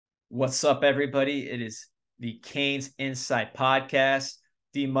What's up, everybody? It is the Canes Insight podcast.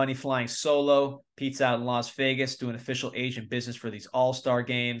 D Money flying solo. Pete's out in Las Vegas doing official agent business for these All-Star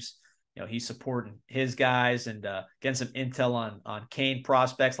games. He's supporting his guys and getting some intel on Kane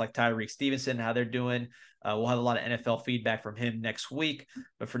prospects like Tyreek Stevenson, how they're doing. We'll have a lot of NFL feedback from him next week.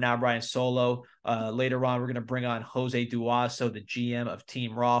 But for now, Brian Solo. Later on, we're going to bring on Jose Duasso, the GM of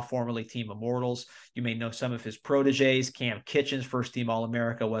Team Raw, formerly Team Immortals. You may know some of his proteges, Cam Kitchens, first team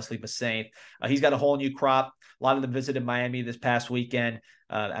All-America, Wesley Basaint. He's got a whole new crop. A lot of them visited Miami this past weekend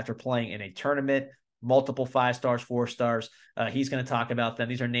after playing in a tournament. Multiple 5 stars, 4 stars. He's going to talk about them.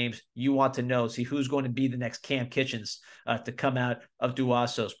 These are names you want to know. See who's going to be the next Cam Kitchens to come out of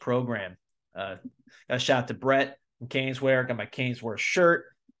Duasso's program. Got a shout out to Brett from Caneswear. Got my Caneswear shirt,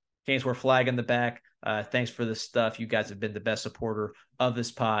 Caneswear flag in the back. Thanks for this stuff. You guys have been the best supporter of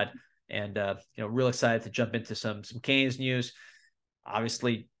this pod, and real excited to jump into some Canes news.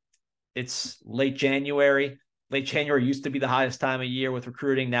 Obviously, it's late January. Late January used to be the hottest time of year with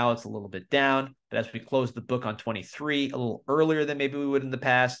recruiting. Now it's a little bit down. But as we close the book on 23, a little earlier than maybe we would in the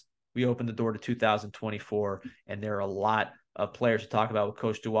past, we opened the door to 2024. And there are a lot of players to talk about with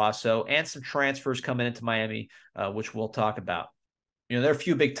Coach Duasso and some transfers coming into Miami, which we'll talk about. There are a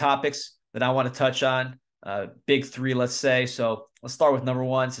few big topics that I want to touch on. Big three, let's say. So let's start with number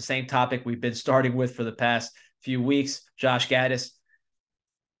one. It's the same topic we've been starting with for the past few weeks. Josh Gattis.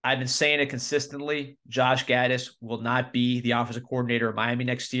 I've been saying it consistently. Josh Gattis will not be the offensive coordinator of Miami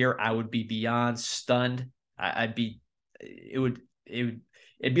next year. I would be beyond stunned. It'd be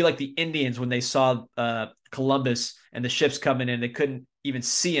like the Indians when they saw Columbus and the ships coming in. They couldn't even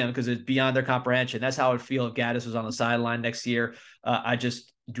see him because it's beyond their comprehension. That's how I would feel if Gattis was on the sideline next year. I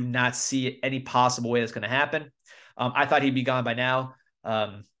just do not see any possible way that's going to happen. I thought he'd be gone by now.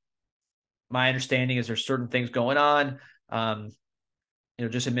 My understanding is there's certain things going on.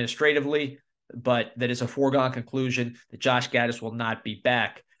 Just administratively, but that is a foregone conclusion that Josh Gattis will not be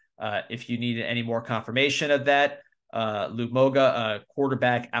back. If you need any more confirmation of that, Luke Moga, a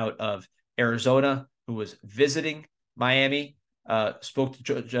quarterback out of Arizona who was visiting Miami, spoke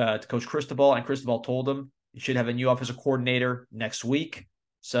to Coach Cristobal, and Cristobal told him he should have a new offensive coordinator next week.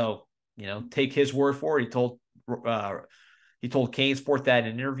 So, take his word for it. He told CaneSport that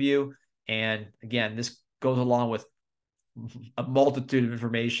in an interview. And again, this goes along with a multitude of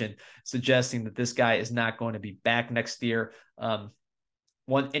information suggesting that this guy is not going to be back next year.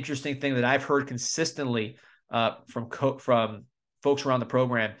 One interesting thing that I've heard consistently from folks around the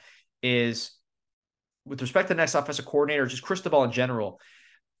program is with respect to the next offensive coordinator, just Cristobal in general,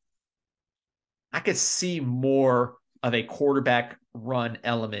 I could see more of a quarterback run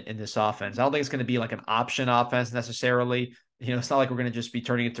element in this offense. I don't think it's going to be like an option offense necessarily. It's not like we're going to just be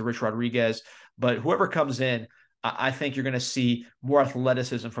turning it to Rich Rodriguez, but whoever comes in, I think you're going to see more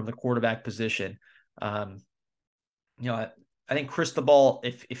athleticism from the quarterback position. I think Cristobal,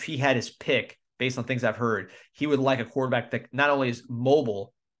 if he had his pick, based on things I've heard, he would like a quarterback that not only is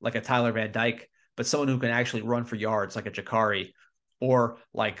mobile, like a Tyler Van Dyke, but someone who can actually run for yards, like a Jakari, or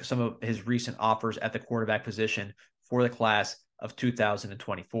like some of his recent offers at the quarterback position for the class of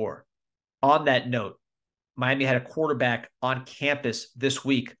 2024. On that note, Miami had a quarterback on campus this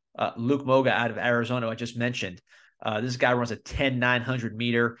week, Luke Moga out of Arizona, I just mentioned. This guy runs a 10,900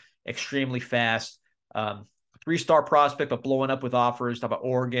 meter, extremely fast, 3-star prospect, but blowing up with offers. Talk about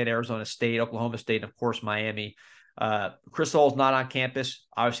Oregon, Arizona State, Oklahoma State, and of course, Miami. Cristobal's not on campus.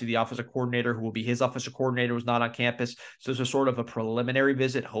 Obviously, the offensive coordinator, who will be his offensive coordinator, was not on campus. So it's a sort of a preliminary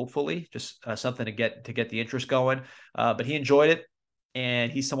visit, hopefully, just something to get the interest going. But he enjoyed it,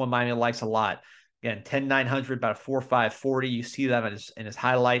 and he's someone Miami likes a lot. Again, 10,900, about a 4.5 40. You see that in his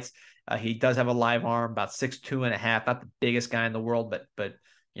highlights. He does have a live arm, about 6'2.5", not the biggest guy in the world, but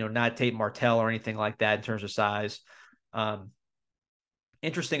not Tate Martell or anything like that in terms of size.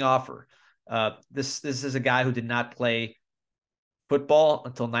 Interesting offer. This is a guy who did not play football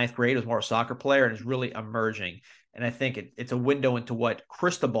until 9th grade. He was more a soccer player and is really emerging. And I think it's a window into what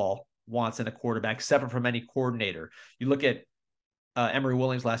Cristobal wants in a quarterback, separate from any coordinator. You look at Emory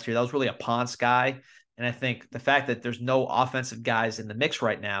Williams last year, that was really a Ponce guy. And I think the fact that there's no offensive guys in the mix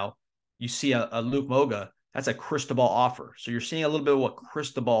right now, you see a Luke Moga, that's a Cristobal offer. So you're seeing a little bit of what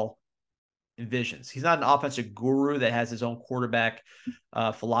Cristobal envisions. He's not an offensive guru that has his own quarterback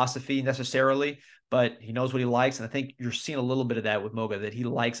philosophy necessarily, but he knows what he likes. And I think you're seeing a little bit of that with Moga, that he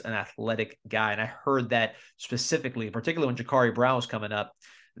likes an athletic guy. And I heard that specifically, particularly when Jakari Brown was coming up,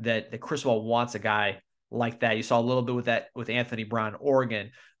 that Cristobal wants a guy like that. You saw a little bit with that with Anthony Brown, Oregon,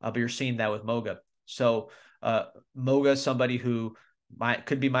 but you're seeing that with Moga. So Moga is somebody who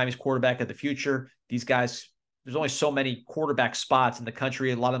could be Miami's quarterback of the future. These guys there's only so many quarterback spots in the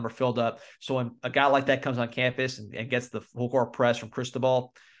country. A lot of them are filled up. So when a guy like that comes on campus and gets the full court press from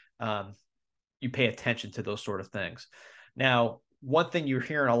Cristobal, you pay attention to those sort of things. Now, one thing you're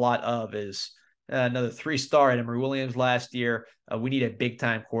hearing a lot of is another 3-star at Emory Williams last year. We need a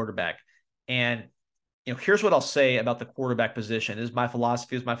big-time quarterback. And, here's what I'll say about the quarterback position. This is my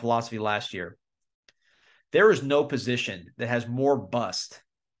philosophy. It was my philosophy last year. There is no position that has more bust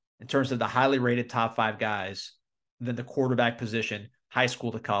in terms of the highly rated top 5 guys than the quarterback position, high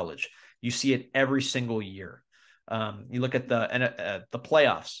school to college. You see it every single year. You look at the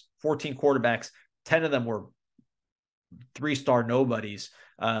playoffs, 14 quarterbacks, 10 of them were 3-star nobodies.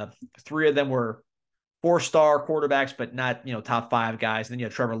 3 of them were 4-star quarterbacks, but not, top 5 guys. And then you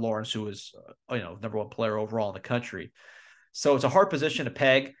have Trevor Lawrence, who was, number 1 player overall in the country. So it's a hard position to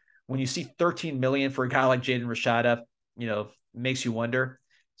peg. When you see $13 million for a guy like Jaden Rashada, makes you wonder.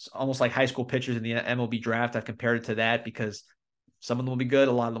 It's almost like high school pitchers in the MLB draft. I've compared it to that because some of them will be good.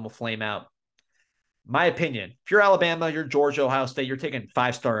 A lot of them will flame out. My opinion, if you're Alabama, you're Georgia, Ohio State, you're taking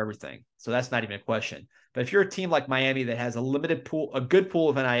 5-star everything. So that's not even a question. But if you're a team like Miami that has a limited pool, a good pool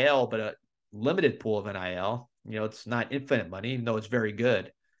of NIL, but a limited pool of NIL, it's not infinite money, even though it's very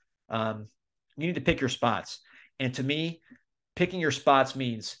good. You need to pick your spots. And to me, picking your spots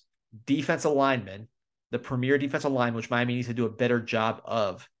means defensive linemen, the premier defensive line, which Miami needs to do a better job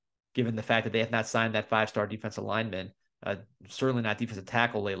of, given the fact that they have not signed that 5-star defensive lineman, certainly not defensive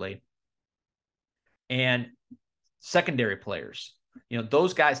tackle lately. And secondary players,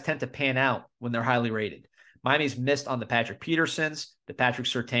 those guys tend to pan out when they're highly rated. Miami's missed on the Patrick Petersons, the Patrick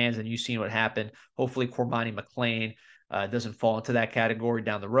Surtains, and you've seen what happened. Hopefully Cormani McClain doesn't fall into that category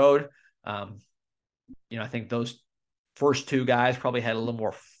down the road. I think those first 2 guys probably had a little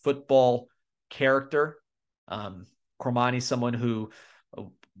more football character. Cormani, someone who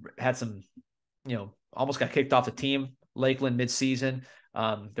had some, almost got kicked off the team, Lakeland midseason.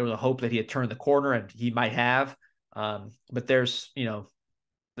 There was a hope that he had turned the corner, and he might have. But there's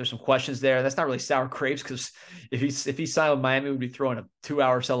some questions there. That's not really sour grapes, because if he signed with Miami, we'd be throwing a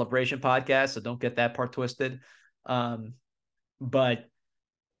 2-hour celebration podcast. So don't get that part twisted. But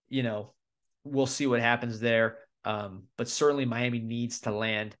we'll see what happens there. But certainly Miami needs to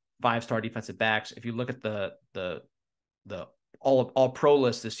land 5-star defensive backs. If you look at the all pro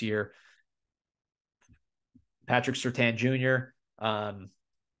list this year, Patrick Surtain Jr.,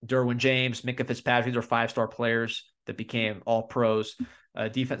 Derwin James, Minka Fitzpatrick, these are 5-star players that became all pros.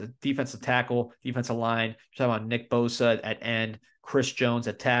 Defensive tackle, defensive line. You're talking about Nick Bosa at end, Chris Jones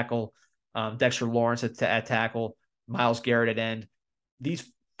at tackle, Dexter Lawrence at tackle, Myles Garrett at end.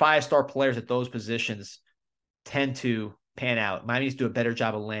 These 5-star players at those positions tend to pan out. Miami needs to do a better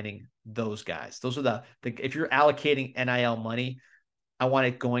job of landing those guys. Those are the if you're allocating NIL money, I want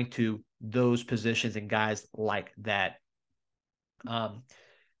it going to those positions and guys like that.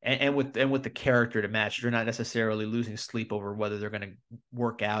 And with the character to match, you're not necessarily losing sleep over whether they're going to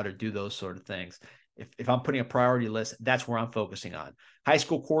work out or do those sort of things. If I'm putting a priority list, that's where I'm focusing on. High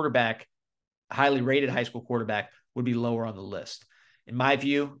school quarterback, highly rated high school quarterback, would be lower on the list. In my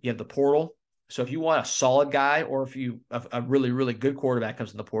view, you have the portal. So if you want a solid guy, or if a really, really good quarterback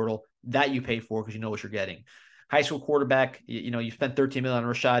comes in the portal, that you pay for because you know what you're getting. High school quarterback, you spent $13 million on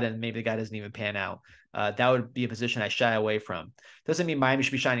Rashad, and maybe the guy doesn't even pan out. That would be a position I shy away from. Doesn't mean Miami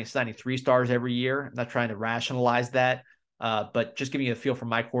should be signing 3-stars every year. I'm not trying to rationalize that, but just giving you a feel for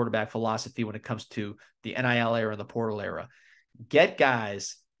my quarterback philosophy when it comes to the NIL era and the portal era. Get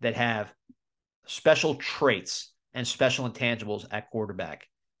guys that have special traits and special intangibles at quarterback,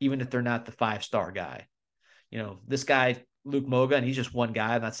 even if they're not the 5-star guy. This guy, Luke Moga, and he's just one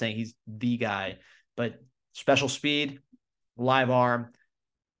guy. I'm not saying he's the guy, but special speed, live arm,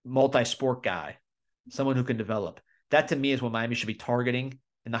 multi-sport guy, someone who can develop. That to me is what Miami should be targeting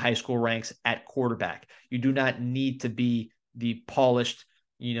in the high school ranks at quarterback. You do not need to be the polished,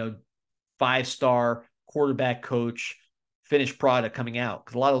 5-star quarterback coach, finished product coming out,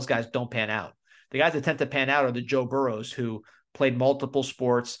 because a lot of those guys don't pan out. The guys that tend to pan out are the Joe Burrows, who played multiple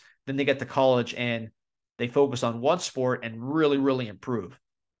sports. Then they get to college and they focus on one sport and really, really improve.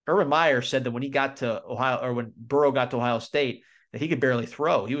 Urban Meyer said that when he got to Ohio, or when Burrow got to Ohio State, that he could barely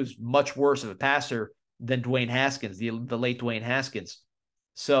throw. He was much worse of a passer than Dwayne Haskins, the late Dwayne Haskins.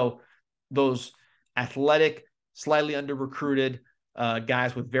 So those athletic, slightly under-recruited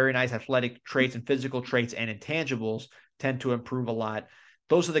guys with very nice athletic traits and physical traits and intangibles tend to improve a lot.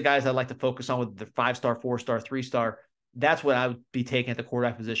 Those are the guys I like to focus on with the 5-star, 4-star, 3-star. That's what I would be taking at the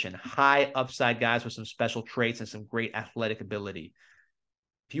quarterback position. High upside guys with some special traits and some great athletic ability.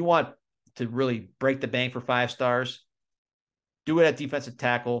 If you want to really break the bank for 5 stars, do it at defensive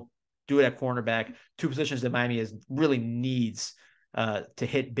tackle, do it at cornerback, two positions that Miami really needs to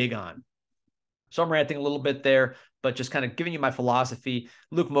hit big on. So I'm ranting a little bit there, but just kind of giving you my philosophy.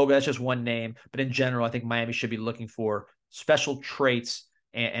 Luke Moga, that's just one name. But in general, I think Miami should be looking for special traits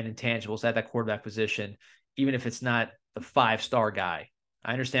and intangibles at that quarterback position, even if it's not the 5-star guy.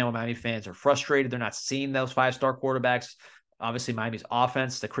 I understand why Miami fans are frustrated. They're not seeing those 5-star quarterbacks. Obviously, Miami's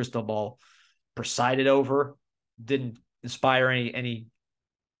offense, the crystal ball presided over, didn't inspire any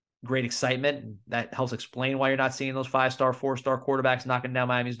great excitement. That helps explain why you're not seeing those 5-star, 4-star quarterbacks knocking down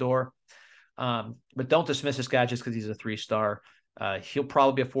Miami's door. But don't dismiss this guy just because he's a 3-star. He'll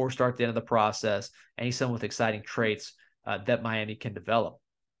probably be a 4-star at the end of the process, and he's someone with exciting traits that Miami can develop.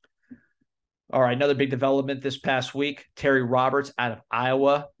 All right, another big development this past week. Terry Roberts out of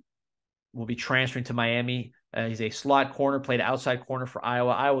Iowa will be transferring to Miami. He's a slot corner, played outside corner for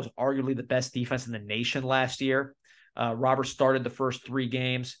Iowa. Iowa was arguably the best defense in the nation last year. Roberts started the first 3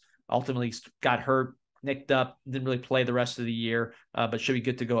 games, ultimately got hurt, nicked up, didn't really play the rest of the year, but should be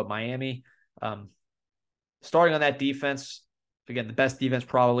good to go at Miami. Starting on that defense, again, the best defense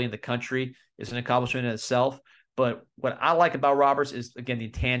probably in the country, is an accomplishment in itself. But what I like about Roberts is, again, the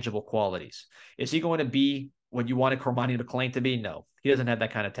intangible qualities. Is he going to be what you wanted Cormani McClain to be? No, he doesn't have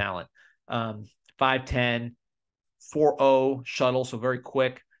that kind of talent. 5'10", 4.0 shuttle, so very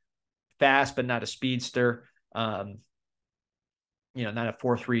quick, fast, but not a speedster. Not a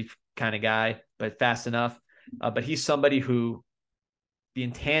 4.3 kind of guy, but fast enough. But he's somebody who the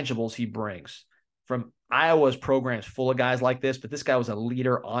intangibles he brings from Iowa's programs full of guys like this, but this guy was a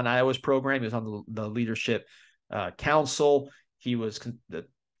leader on Iowa's program. He was on the leadership council. He was considered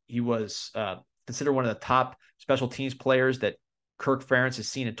one of the top special teams players that Kirk Ferentz has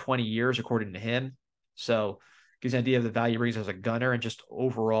seen in 20 years, according to him. So gives you an idea of the value he brings as a gunner and just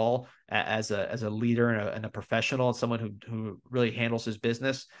overall as a leader and a professional and someone who really handles his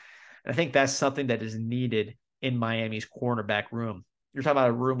business. And I think that's something that is needed in Miami's cornerback room. You're talking about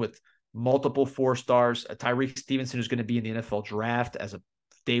a room with multiple 4-stars, a Tyreek Stevenson who's going to be in the NFL draft as a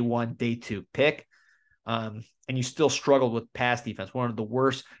day 1, day 2 pick. And you still struggled with pass defense, one of the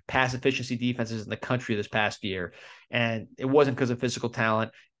worst pass efficiency defenses in the country this past year. And it wasn't because of physical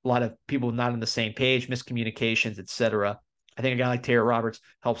talent. A lot of people not on the same page, miscommunications, etc. I think a guy like Terry Roberts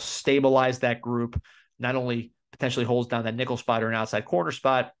helps stabilize that group, not only potentially holds down that nickel spot or an outside corner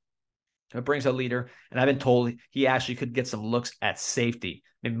spot, it brings a leader. And I've been told he actually could get some looks at safety.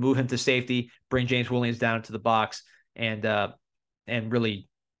 Maybe move him to safety, bring James Williams down into the box, and really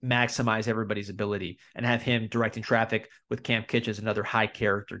maximize everybody's ability and have him directing traffic with Cam Kitchens, another high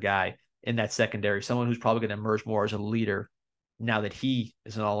character guy in that secondary, someone who's probably going to emerge more as a leader now that he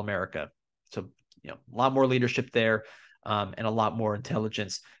is an All-America. So, a lot more leadership there and a lot more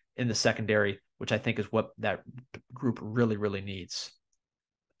intelligence in the secondary, which I think is what that group really, really needs.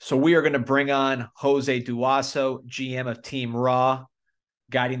 So we are going to bring on Jose Duasso, GM of Team Raw,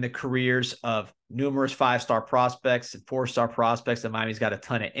 guiding the careers of numerous 5-star prospects and 4-star prospects that Miami's got a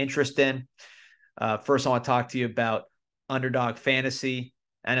ton of interest in. First, I want to talk to you about Underdog Fantasy.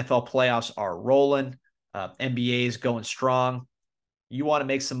 NFL playoffs are rolling. NBA is going strong. You want to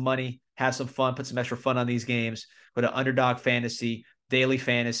make some money, have some fun, put some extra fun on these games. Go to Underdog Fantasy, daily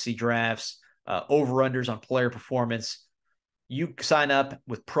fantasy drafts, over-unders on player performance. You sign up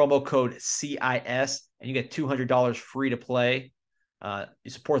with promo code CIS and you get $200 free to play.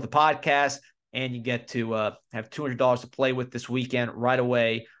 You support the podcast and you get to have $200 to play with this weekend right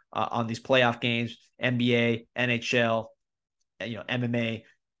away on these playoff games, NBA, NHL, MMA,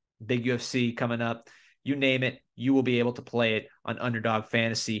 big UFC coming up. You name it, you will be able to play it on Underdog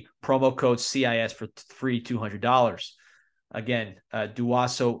Fantasy. Promo code CIS for free $200. Again,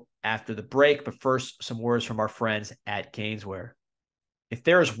 Duasso after the break, but first, some words from our friends at Caneswear. If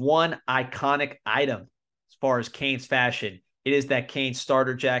there is one iconic item as far as Canes fashion, it is that Canes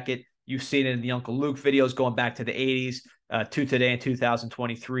starter jacket. You've seen it in the Uncle Luke videos going back to the 80s to today in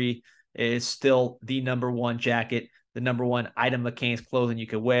 2023. It's still the number one jacket, the number one item of Canes clothing you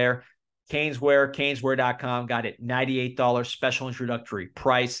could wear. Caneswear, caneswear.com, got it $98 special introductory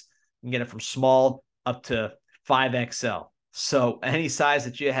price. You can get it from small up to 5XL. So any size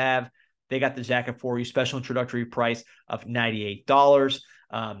that you have, they got the jacket for you. Special introductory price of $98.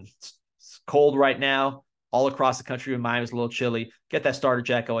 It's cold right now. All across the country, Miami's a little chilly. Get that starter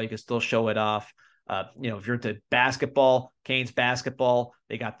jacket while you can still show it off. If you're into basketball, Canes basketball,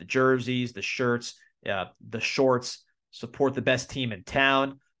 they got the jerseys, the shirts, the shorts. Support the best team in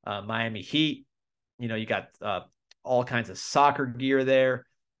town, Miami Heat. You got all kinds of soccer gear there.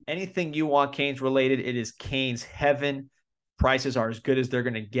 Anything you want Canes related, it is Canes heaven. Prices are as good as they're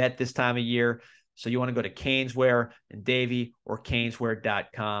going to get this time of year. So you want to go to Caneswear and Davie or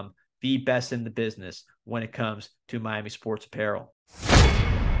Caneswear.com the best in the business when it comes to Miami sports apparel.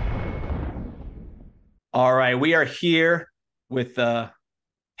 All right, we are here with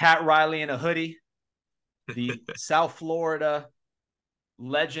Pat Riley in a hoodie, the South Florida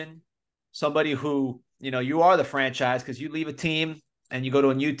legend, somebody who, you are the franchise because you leave a team and you go to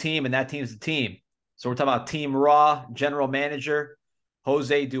a new team and that team's the team. So we're talking about Team Raw general manager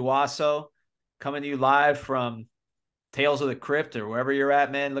Jose Duasso, coming to you live from Tales of the Crypt or wherever you're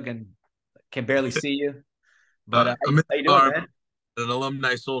at, man. Can barely see you. But I'm in how you doing, man? an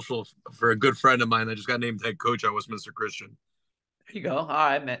alumni social for a good friend of mine that just got named head coach at Westminster Christian. There you go. All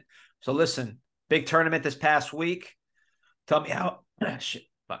right, man. So listen, big tournament this past week. Tell me how. Shit,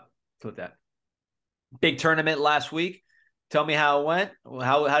 fuck. Put that. Big tournament last week. Tell me how it went.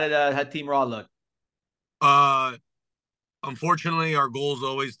 How did Team Raw look? Uh, Unfortunately, our goal is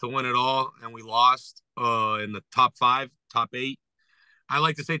always to win it all, and we lost in the top 5, top 8. I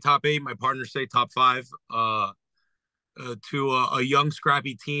like to say top 8. My partners say top 5. To a young,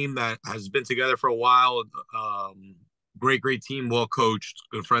 scrappy team that has been together for a while. Great team, well coached,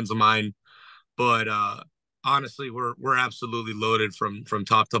 good friends of mine. But honestly, we're absolutely loaded from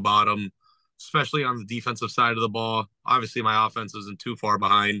top to bottom, especially on the defensive side of the ball. Obviously, my offense isn't too far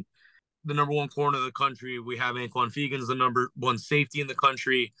behind. The number 1 corner of the country, we have Anquan Fegan's the number 1 safety in the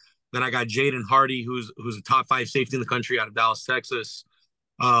country. Then I got Jaden Hardy, who's a top 5 safety in the country out of Dallas, Texas.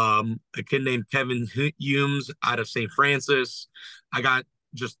 A kid named Kevin Humes out of St. Francis. I got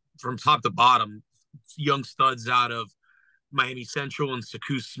just from top to bottom young studs out of Miami Central and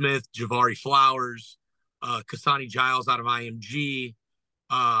Saku Smith, Javari Flowers, Kasani Giles out of IMG.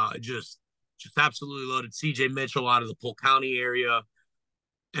 Just absolutely loaded. CJ Mitchell out of the Polk County area.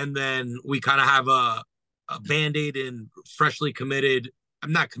 And then we kind of have a Band-Aid and freshly committed.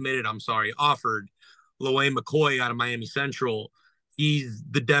 I'm not committed, I'm sorry, offered Loane McCoy out of Miami Central. He's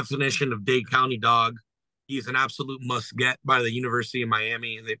the definition of Dade County dog. He's an absolute must-get by the University of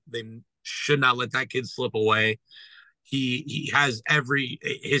Miami. They should not let that kid slip away. He has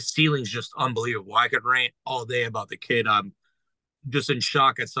his ceiling's just unbelievable. I could rant all day about the kid. I'm just in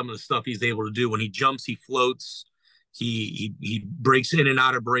shock at some of the stuff he's able to do. When he jumps, he floats. He breaks in and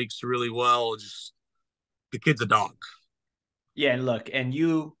out of breaks really well. Just the kid's a dog. Yeah, and look, and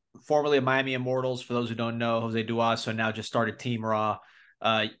you formerly of Miami Immortals, for those who don't know, Jose Duasso now just started Team Raw.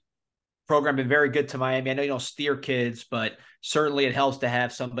 Program been very good to Miami. I know you don't steer kids, but certainly it helps to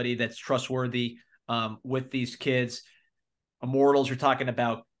have somebody that's trustworthy with these kids. Immortals, you're talking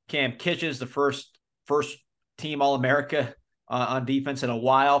about Cam Kitchens, the first team All-America on defense in a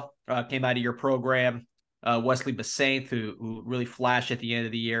while, came out of your program. Wesley Basaint, who really flashed at the end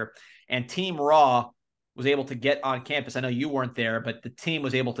of the year. And Team Raw was able to get on campus. I know you weren't there, but the team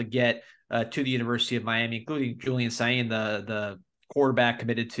was able to get to the University of Miami, including Julian Sain, the quarterback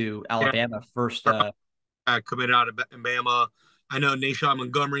committed to Alabama first. Committed out of Alabama. I know Nashawn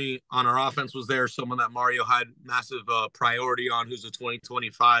Montgomery on our offense was there, someone that Mario had massive priority on, who's a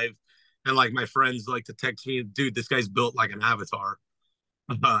 2025. And like my friends like to text me, dude, this guy's built like an avatar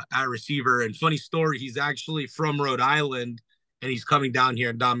at receiver. And funny story, he's actually from Rhode Island, and he's coming down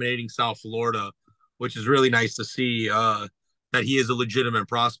here and dominating South Florida, which is really nice to see that he is a legitimate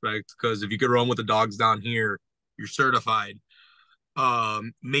prospect, because if you could run with the dogs down here, you're certified.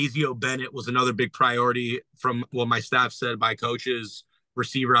 Mazio Bennett was another big priority from what my staff said by coaches,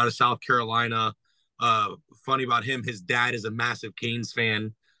 receiver out of South Carolina. Funny about him, his dad is a massive Canes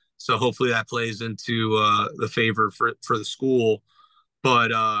fan, so hopefully that plays into the favor for the school.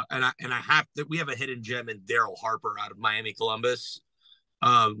 But we have a hidden gem in Daryl Harper out of Miami Columbus.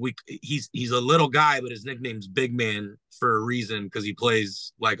 He's a little guy, but his nickname's Big Man for a reason, because he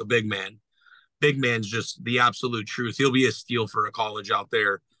plays like a big man. Big man's just the absolute truth. He'll be a steal for a college out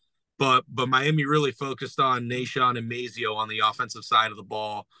there. But Miami really focused on Nashawn and Mazio on the offensive side of the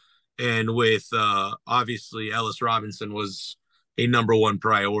ball. And with obviously Ellis Robinson was a number 1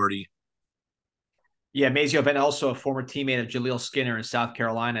 priority. Yeah, Mazio Bennett, also a former teammate of Jaleel Skinner in South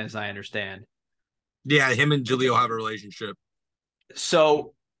Carolina, as I understand. Yeah, him and Jaleel have a relationship.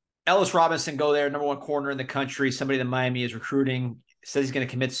 So Ellis Robinson go there, number 1 corner in the country, somebody that Miami is recruiting. Says he's going to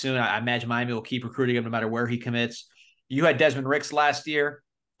commit soon. I imagine Miami will keep recruiting him no matter where he commits. You had Desmond Ricks last year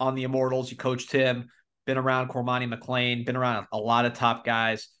on the Immortals. You coached him, been around Cormani McClain, been around a lot of top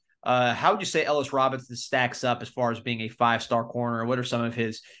guys. How would you say Ellis Robinson stacks up as far as being a 5-star corner? What are some of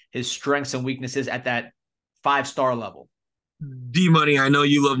his strengths and weaknesses at that 5-star level? D-Money, I know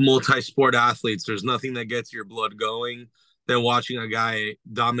you love multi-sport athletes. There's nothing that gets your blood going than watching a guy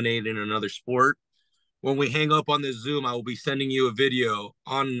dominate in another sport. When we hang up on this Zoom, I will be sending you a video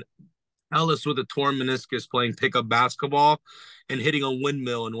on Ellis with a torn meniscus playing pickup basketball and hitting a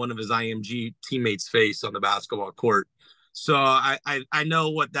windmill in one of his IMG teammates' face on the basketball court. So I know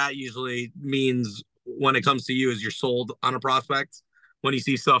what that usually means when it comes to you is you're sold on a prospect when you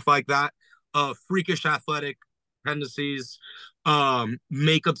see stuff like that. Freakish athletic tendencies,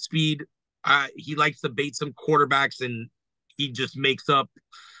 makeup speed. He likes to bait some quarterbacks and he just makes up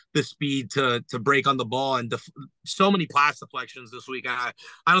the speed to break on the ball and so many pass deflections this week. I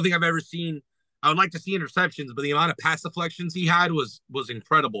don't think I've ever seen. I would like to see interceptions, but the amount of pass deflections he had was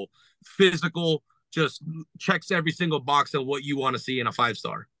incredible. Physical, just checks every single box of what you want to see in a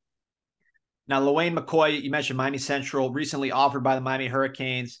 5-star. Now, Lawayne McCoy, you mentioned Miami Central, recently offered by the Miami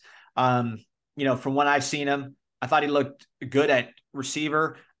Hurricanes. From what I've seen him, I thought he looked good at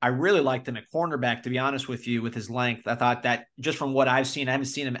receiver. I really liked him at cornerback, to be honest with you, with his length. I thought that just from what I've seen, I haven't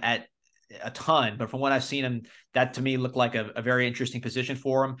seen him at a ton, but from what I've seen him, that to me looked like a very interesting position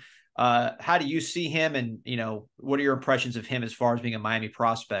for him. How do you see him? And, what are your impressions of him as far as being a Miami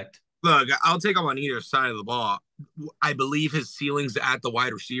prospect? Look, I'll take him on either side of the ball. I believe his ceiling's at the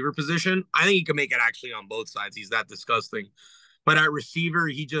wide receiver position. I think he can make it actually on both sides. He's that disgusting. But at receiver,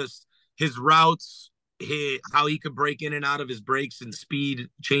 his routes, how he could break in and out of his breaks and speed,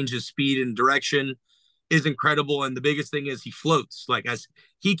 change his speed and direction is incredible. And the biggest thing is he floats. Like as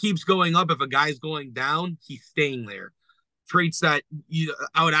he keeps going up, if a guy's going down, he's staying there. Traits that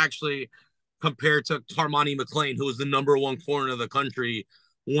I would actually compare to Carmani McLean, who was the number one corner of the country.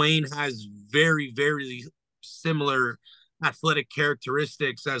 Wayne has very, very similar athletic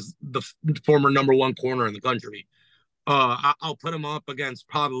characteristics as the former number one corner in the country. I'll put him up against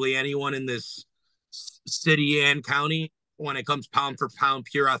probably anyone in this city and county when it comes pound for pound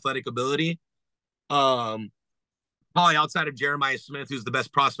pure athletic ability. Probably outside of Jeremiah Smith, who's the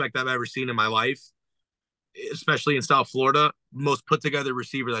best prospect I've ever seen in my life, especially in South Florida. Most put together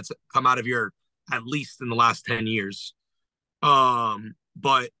receiver that's come out of here at least in the last 10 years.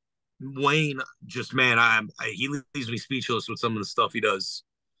 But Wayne, just man, he leaves me speechless with some of the stuff he does.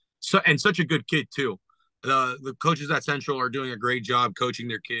 So and such a good kid too. The coaches at Central are doing a great job coaching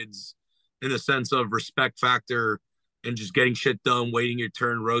their kids in the sense of respect factor and just getting shit done, waiting your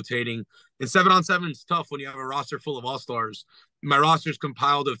turn, rotating. And 7-on-7 is tough when you have a roster full of all-stars. My roster is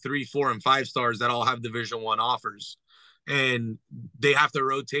compiled of 3, 4, and 5 stars that all have Division I offers. And they have to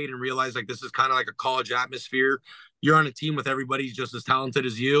rotate and realize like this is kind of like a college atmosphere. You're on a team with everybody just as talented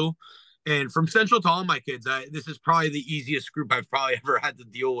as you. And from Central to all my kids, this is probably the easiest group I've probably ever had to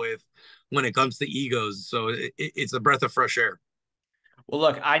deal with when it comes to egos. So it's a breath of fresh air. Well,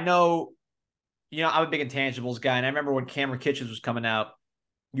 look, I know, I'm a big intangibles guy. And I remember when Cameron Kitchens was coming out,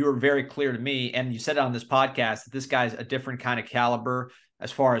 you were very clear to me, and you said it on this podcast, that this guy's a different kind of caliber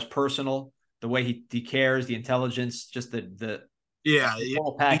as far as personal, the way he cares, the intelligence, just the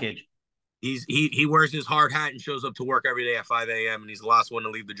whole package. He wears his hard hat and shows up to work every day at 5 a.m. and he's the last one to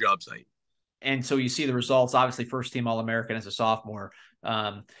leave the job site. And so you see the results, obviously first team All-American as a sophomore.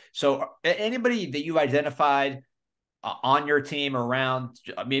 So anybody that you identified on your team or around,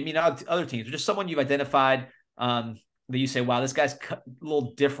 not other teams, but just someone you've identified that you say, wow, this guy's a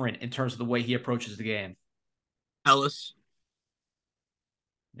little different in terms of the way he approaches the game? Ellis.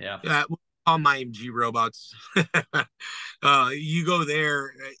 Yeah. On my IMG robots. You go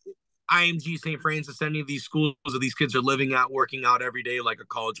there, IMG, St. Francis, any of these schools that these kids are living at, working out every day like a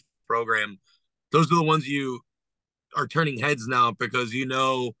college program. Those are the ones you are turning heads now because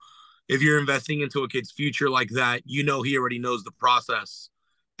if you're investing into a kid's future like that, he already knows the process.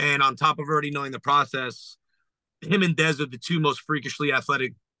 And on top of already knowing the process, him and Dez are the two most freakishly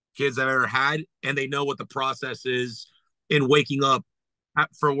athletic kids I've ever had, and they know what the process is in waking up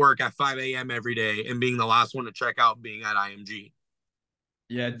for work at 5 a.m. every day and being the last one to check out being at IMG.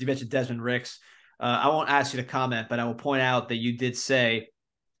 Yeah, you mentioned Desmond Ricks. I won't ask you to comment, but I will point out that you did say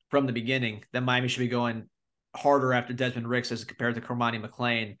from the beginning that Miami should be going harder after Desmond Ricks as compared to Cormani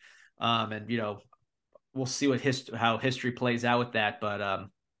McLean. We'll see how history plays out with that. But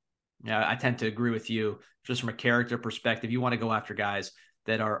I tend to agree with you just from a character perspective. You want to go after guys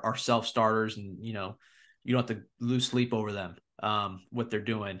that are self-starters and, you don't have to lose sleep over them, what they're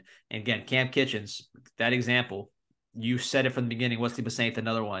doing. And again, Cam Kitchens, that example, you said it from the beginning. Wesley Basaint,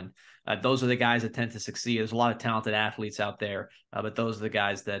 another one. Those are the guys that tend to succeed. There's a lot of talented athletes out there, but those are the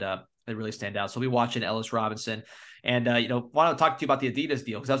guys that really stand out. So we'll be watching Ellis Robinson. And, want to talk to you about the Adidas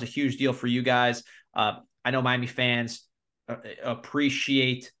deal because that was a huge deal for you guys. I know Miami fans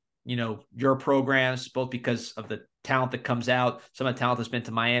appreciate, your programs, both because of the talent that comes out, some of the talent that's been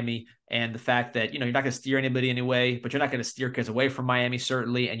to Miami, and the fact that, you're not going to steer anybody anyway, but you're not going to steer kids away from Miami,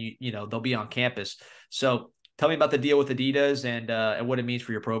 certainly. And, they'll be on campus. So tell me about the deal with Adidas and what it means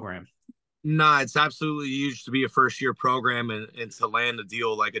for your program. Nah, it's absolutely huge to be a first year program and to land a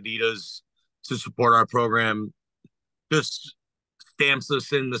deal like Adidas to support our program. Just stamps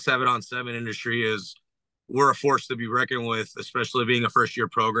us in the 7-on-7 industry as we're a force to be reckoned with, especially being a first year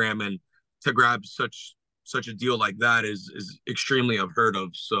program, and to grab such a deal like that is extremely unheard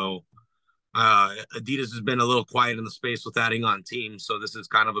of. So Adidas has been a little quiet in the space with adding on teams, so this is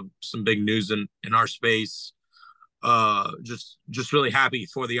kind of some big news in our space. Just really happy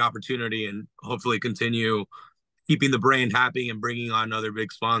for the opportunity, and hopefully continue keeping the brand happy and bringing on other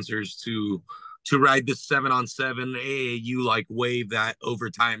big sponsors to ride this 7-on-7 AAU like wave that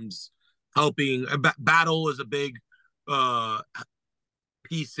overtime's helping. Battle is a big uh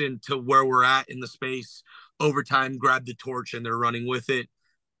piece into where we're at in the space. Overtime grabbed the torch and they're running with it.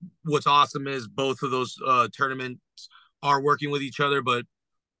 What's awesome is both of those tournaments are working with each other, but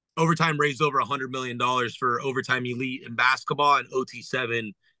Overtime raised over $100 million for Overtime Elite in basketball and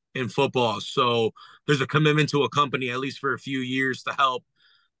OT7 in football. So there's a commitment to a company, at least for a few years, to help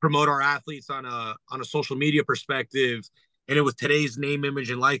promote our athletes on a social media perspective. And it with today's name, image,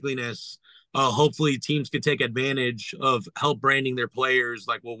 and likeliness, hopefully teams could take advantage of help branding their players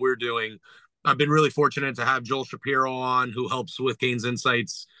like what we're doing. I've been really fortunate to have Joel Shapiro on, who helps with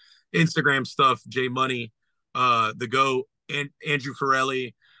CanesInsight's Instagram stuff, Jay Money, the GOAT, and Andrew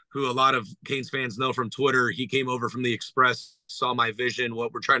Farelli, who a lot of Canes fans know from Twitter. He came over from the Express, saw my vision,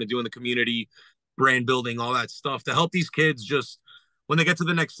 what we're trying to do in the community, brand building, all that stuff to help these kids just when they get to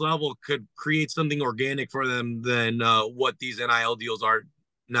the next level could create something organic for them than what these NIL deals are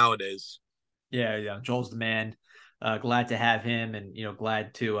nowadays. Yeah, yeah. Joel's the man. Glad to have him, and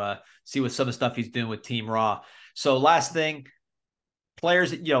glad to see what some of the stuff he's doing with Team Raw. So, last thing,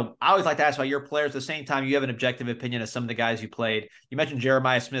 players. I always like to ask about your players. At the same time, you have an objective opinion of some of the guys you played. You mentioned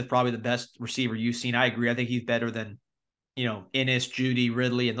Jeremiah Smith, probably the best receiver you've seen. I agree. I think he's better than Ennis, Judy,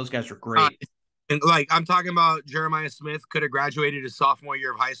 Ridley, and those guys are great. And like I'm talking about Jeremiah Smith could have graduated his sophomore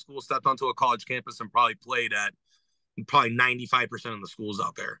year of high school, stepped onto a college campus, and probably played at probably 95% of the schools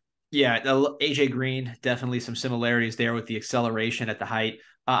out there. Yeah, AJ Green, definitely some similarities there with the acceleration at the height.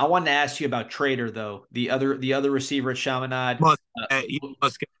 I wanted to ask you about Trader though, the other receiver at Chaminade. He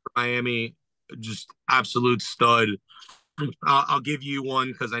must get for Miami, just absolute stud. I'll give you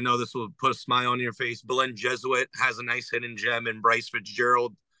one because I know this will put a smile on your face. Belen Jesuit has a nice hidden gem in Bryce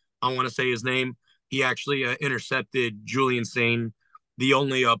Fitzgerald. I want to say his name. He actually intercepted Julian Sane. The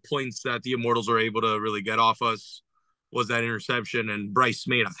only points that the Immortals were able to really get off us was that interception, and Bryce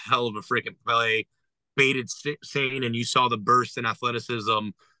made a hell of a freaking play, baited Sane, and you saw the burst in athleticism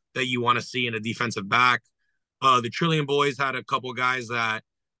that you want to see in a defensive back. The Trillion Boys had a couple guys that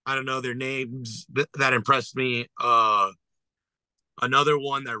I don't know their names that impressed me. Another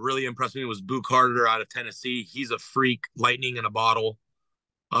one that really impressed me was Boo Carter out of Tennessee. He's a freak, lightning in a bottle,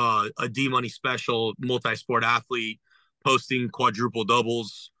 a D Money special, multi sport athlete, posting quadruple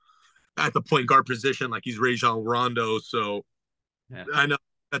doubles at the point guard position like he's Rajon Rondo. So Yeah. I know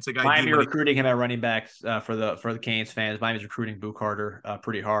that's a guy. Miami recruiting him at running back for the Canes fans. Miami's recruiting Boo Carter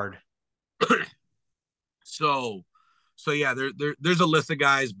pretty hard. so yeah, there's a list of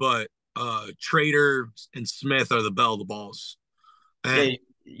guys, but Trader and Smith are the bell of the balls. Yeah,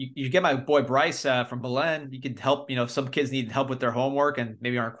 you get my boy Bryce from Belen. You could help. If some kids need help with their homework and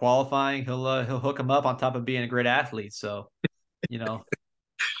maybe aren't qualifying, he'll hook them up on top of being a great athlete. So,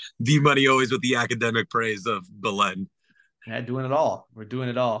 D Money always with the academic praise of Belen. yeah, doing it all. We're doing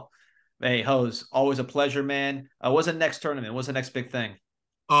it all. Hey, Hose, always a pleasure, man. What's the next tournament? What's the next big thing?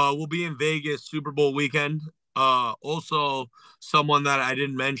 We'll be in Vegas Super Bowl weekend. Also someone that I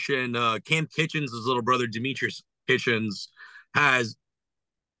didn't mention, Cam Kitchens' little brother Demetrius Kitchens has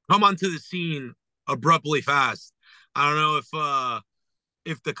come onto the scene abruptly fast. I don't know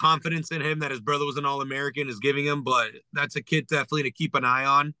if the confidence in him that his brother was an All-American is giving him, but that's a kid definitely to keep an eye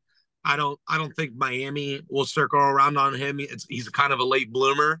on. I don't think Miami will circle around on him. He's kind of a late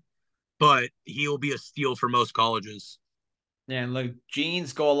bloomer, but he will be a steal for most colleges. Yeah, and look,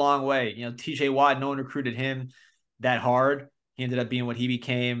 genes go a long way. TJ Watt, no one recruited him that hard. He ended up being what he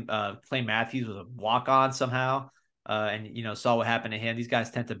became. Clay Matthews was a walk-on somehow. And saw what happened to him. These guys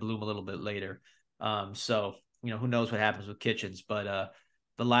tend to bloom a little bit later. So who knows what happens with Kitchens, but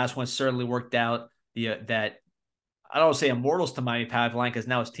the last one certainly worked out. That I don't say Immortals to Miami pipeline because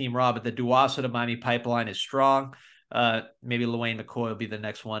now it's Team Raw, but the Duasso to Miami pipeline is strong. Maybe Luane McCoy will be the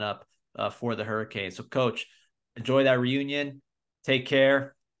next one up for the Hurricanes. So, Coach, enjoy that reunion. Take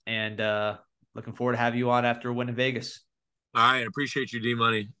care, and looking forward to have you on after a win in Vegas. All right, appreciate you, D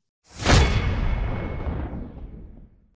Money.